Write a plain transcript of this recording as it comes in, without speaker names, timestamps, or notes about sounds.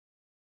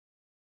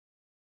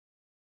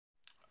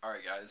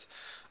Alright guys,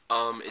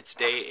 it's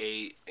day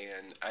 8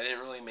 and I didn't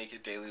really make a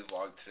daily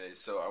vlog today,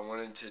 so I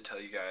wanted to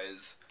tell you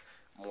guys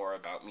more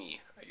about me,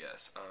 I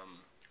guess.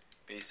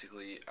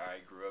 Basically,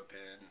 I grew up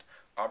in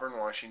Auburn,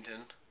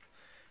 Washington,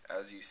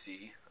 as you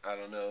see. I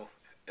don't know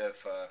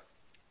if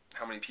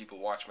how many people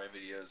watch my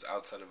videos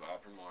outside of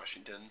Auburn,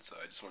 Washington, so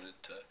I just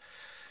wanted to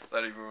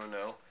let everyone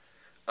know.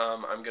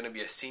 I'm going to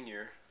be a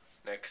senior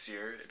next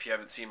year. If you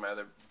haven't seen my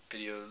other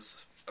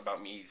videos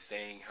about me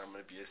saying how I'm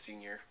going to be a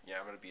senior, yeah,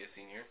 I'm going to be a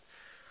senior.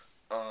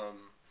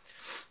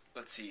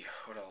 Let's see,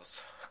 what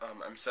else?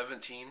 I'm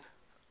 17.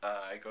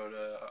 I go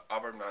to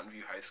Auburn Mountain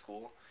View High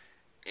School,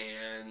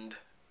 and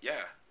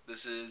yeah,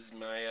 this is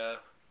my.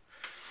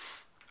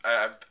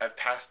 I've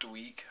passed a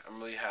week. I'm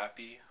really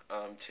happy.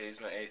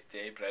 Today's my 8th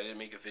day, but I didn't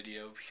make a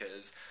video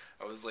because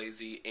I was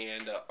lazy,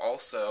 and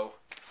also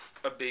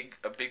a big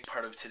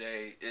part of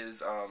today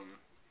is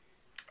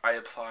I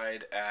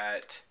applied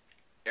at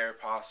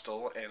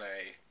Aeropostale and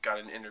I got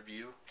an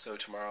interview. So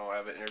tomorrow I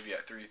have an interview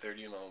at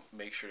 3:30, and I'll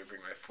make sure to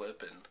bring my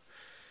flip and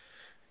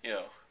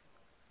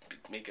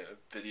make a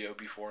video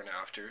before and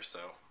after.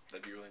 So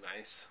that'd be really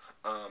nice.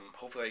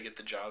 Hopefully I get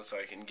the job so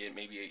I can get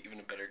maybe even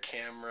a better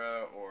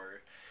camera,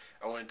 or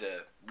I wanted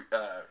to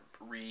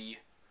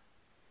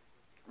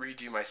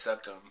redo my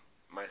septum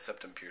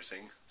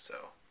piercing.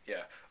 So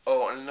yeah.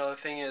 Oh, and another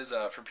thing is,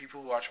 for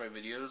people who watch my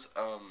videos,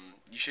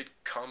 you should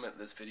comment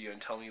this video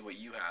and tell me what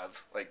you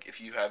have. Like, if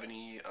you have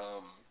any,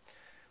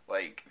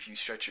 like, if you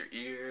stretch your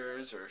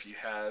ears, or if you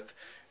have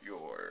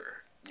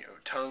your,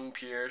 tongue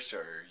pierced,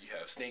 or you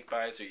have snake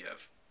bites, or you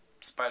have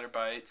spider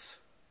bites.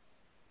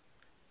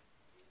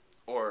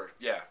 Or,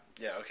 yeah,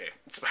 okay,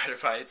 spider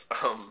bites.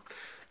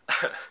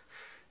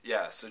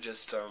 Yeah, so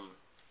just,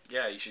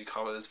 yeah, you should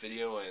comment this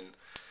video, and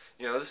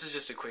this is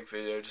just a quick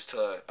video just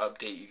to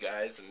update you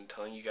guys and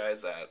telling you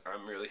guys that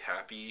I'm really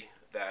happy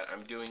that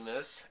I'm doing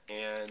this,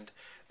 and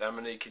that I'm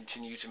going to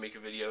continue to make a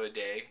video a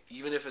day,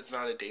 even if it's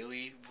not a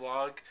daily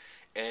vlog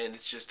and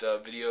it's just a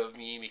video of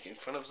me making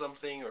fun of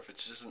something, or if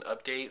it's just an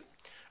update.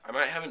 I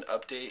might have an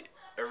update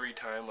every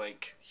time,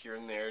 like here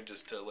and there,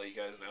 just to let you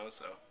guys know.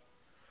 So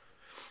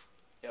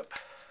yep,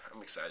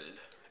 I'm excited.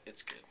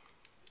 It's good.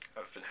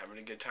 I've been having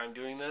a good time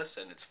doing this,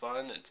 and it's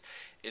fun.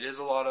 It is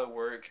a lot of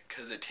work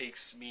because it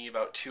takes me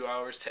about 2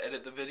 hours to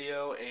edit the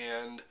video,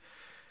 and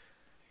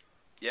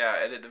yeah,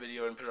 edit the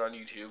video and put it on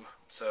YouTube.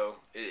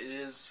 So it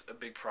is a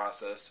big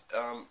process.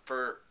 To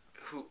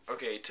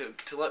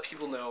let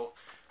people know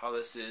how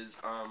this is,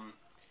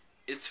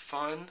 it's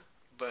fun,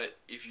 but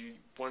if you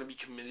want to be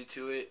committed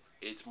to it,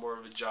 it's more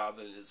of a job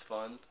than it is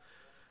fun.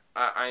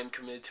 I am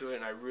committed to it,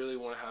 and I really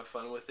want to have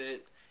fun with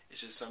it.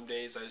 It's just some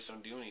days I just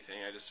don't do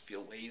anything. I just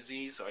feel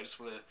lazy, so I just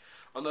want to.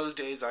 On those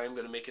days, I am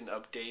going to make an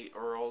update,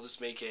 or I'll just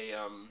make a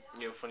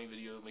funny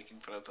video making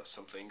fun of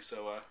something.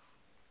 So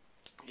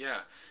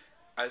yeah,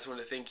 I just want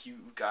to thank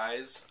you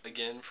guys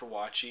again for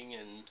watching,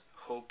 and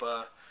hope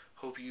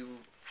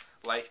you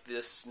like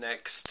this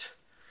next,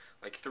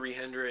 like,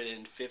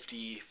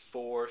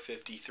 354,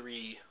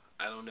 53,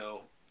 I don't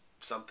know,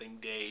 something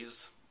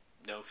days.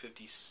 No,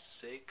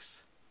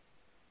 56,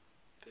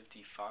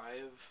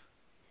 55.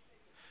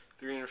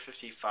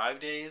 355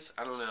 days?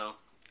 I don't know.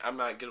 I'm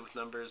not good with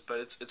numbers, but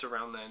it's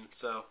around then.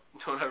 So,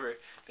 whatever.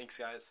 Thanks,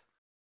 guys.